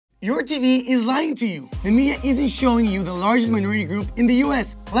your TV is lying to you. The media isn't showing you the largest minority group in the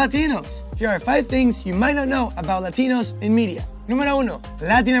US, Latinos. Here are 5 things you might not know about Latinos in media. Número 1.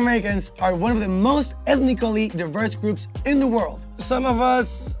 Latin Americans are one of the most ethnically diverse groups in the world. Some of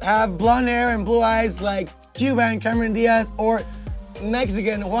us have blonde hair and blue eyes like Cuban Cameron Diaz, or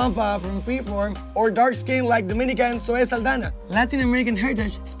Mexican Juanpa from Freeform, or dark skin like Dominican Zoe Saldana. Latin American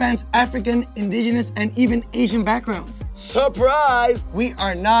heritage spans African, indigenous, and even Asian backgrounds. Surprise! We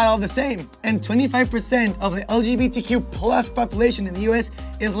are not all the same. And 25% of the LGBTQ+ population in the US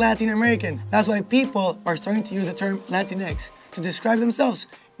is Latin American. That's why people are starting to use the term Latinx to describe themselves,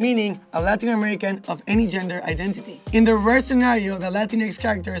 meaning a Latin American of any gender identity. In the rare scenario that Latinx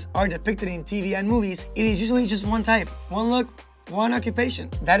characters are depicted in TV and movies, it is usually just one type, one look, one occupation.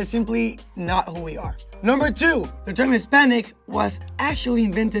 That is simply not who we are. Number 2, the term Hispanic was actually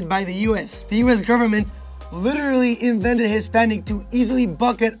invented by the US. The US government literally invented Hispanic to easily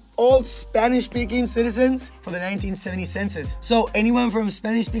bucket all Spanish-speaking citizens for the 1970 census. So anyone from a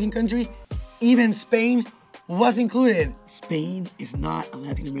Spanish-speaking country, even Spain, was included. Spain is not a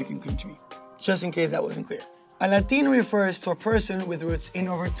Latin American country, just in case that wasn't clear. A Latino refers to a person with roots in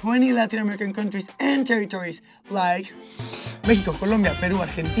over 20 Latin American countries and territories like México, Colombia, Perú,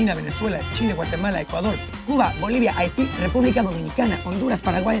 Argentina, Venezuela, Chile, Guatemala, Ecuador, Cuba, Bolivia, Haití, República Dominicana, Honduras,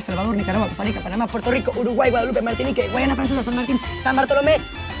 Paraguay, El Salvador, Nicaragua, Costa Rica, Panamá, Puerto Rico, Uruguay, Guadalupe, Martinique, Guayana Francesa, San Martín, San Bartolomé,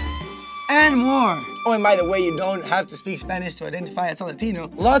 and more. Oh, and by the way, you don't have to speak Spanish to identify as a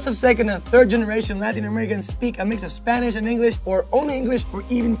Latino. Lots of second and third generation Latin Americans speak a mix of Spanish and English, or only English, or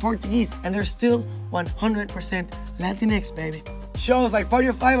even Portuguese, and they're still 100% Latinx, baby. Shows like Party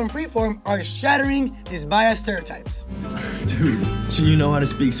of 5 on Freeform are shattering these biased stereotypes. Dude, shouldn't you know how to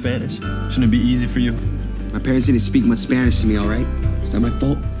speak Spanish? Shouldn't it be easy for you? My parents didn't speak much Spanish to me, all right? It's not my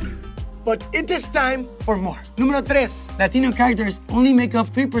fault. But it is time for more. Número 3. Latino characters only make up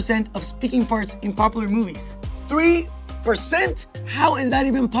 3% of speaking parts in popular movies. 3%? How is that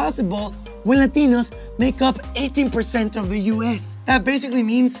even possible when Latinos make up 18% of the US? That basically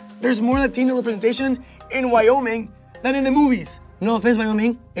means there's more Latino representation in Wyoming than in the movies. No offense,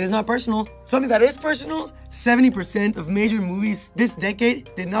 Wyoming, it is not personal. Something that is personal, 70% of major movies this decade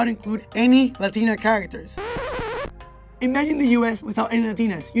did not include any Latina characters. Imagine the US without any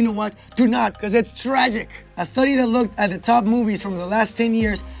Latinas. You know what? Do not, because it's tragic. A study that looked at the top movies from the last 10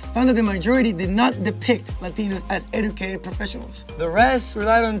 years found that the majority did not depict Latinos as educated professionals. The rest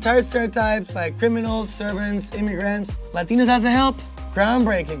relied on tired stereotypes like criminals, servants, immigrants. Latinos as a help?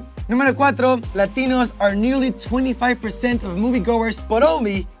 Groundbreaking. Número 4, Latinos are nearly 25% of moviegoers, but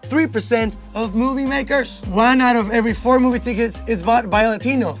only 3% of movie makers. 1 out of every 4 movie tickets is bought by a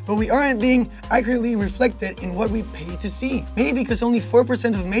Latino, but we aren't being accurately reflected in what we pay to see. Maybe because only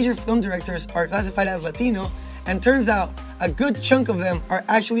 4% of major film directors are classified as Latino, and turns out a good chunk of them are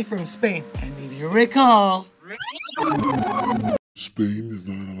actually from Spain. And if you recall, Spain is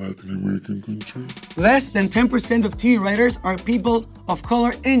not a Latin American country. Less than 10% of TV writers are people of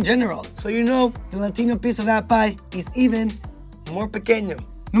color in general. So you know the Latino piece of that pie is even more pequeño.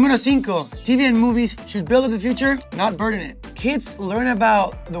 Número 5. TV and movies should build up the future, not burden it. Kids learn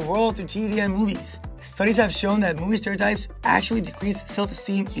about the world through TV and movies. Studies have shown that movie stereotypes actually decrease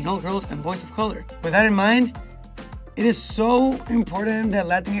self-esteem in all girls and boys of color. With that in mind, it is so important that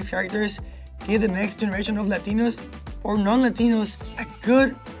Latinx characters give the next generation of Latinos or non-Latinos a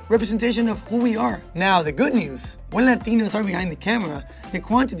good representation of who we are. Now, the good news, when Latinos are behind the camera, the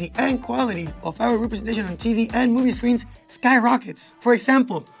quantity and quality of our representation on TV and movie screens skyrockets. For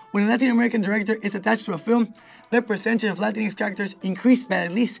example, when a Latin American director is attached to a film, the percentage of Latinx characters increased by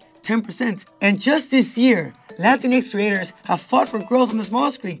at least 10%. And just this year, Latinx creators have fought for growth on the small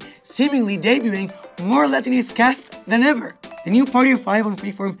screen, seemingly debuting more Latinx casts than ever. The new Party of 5 on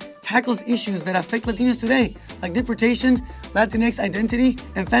Freeform tackles issues that affect Latinos today, like deportation, Latinx identity,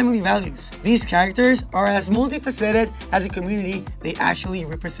 and family values. These characters are as multifaceted as the community they actually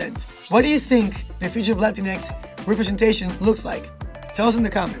represent. What do you think the future of Latinx representation looks like? Tell us in the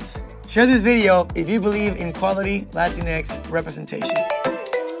comments. Share this video if you believe in quality Latinx representation.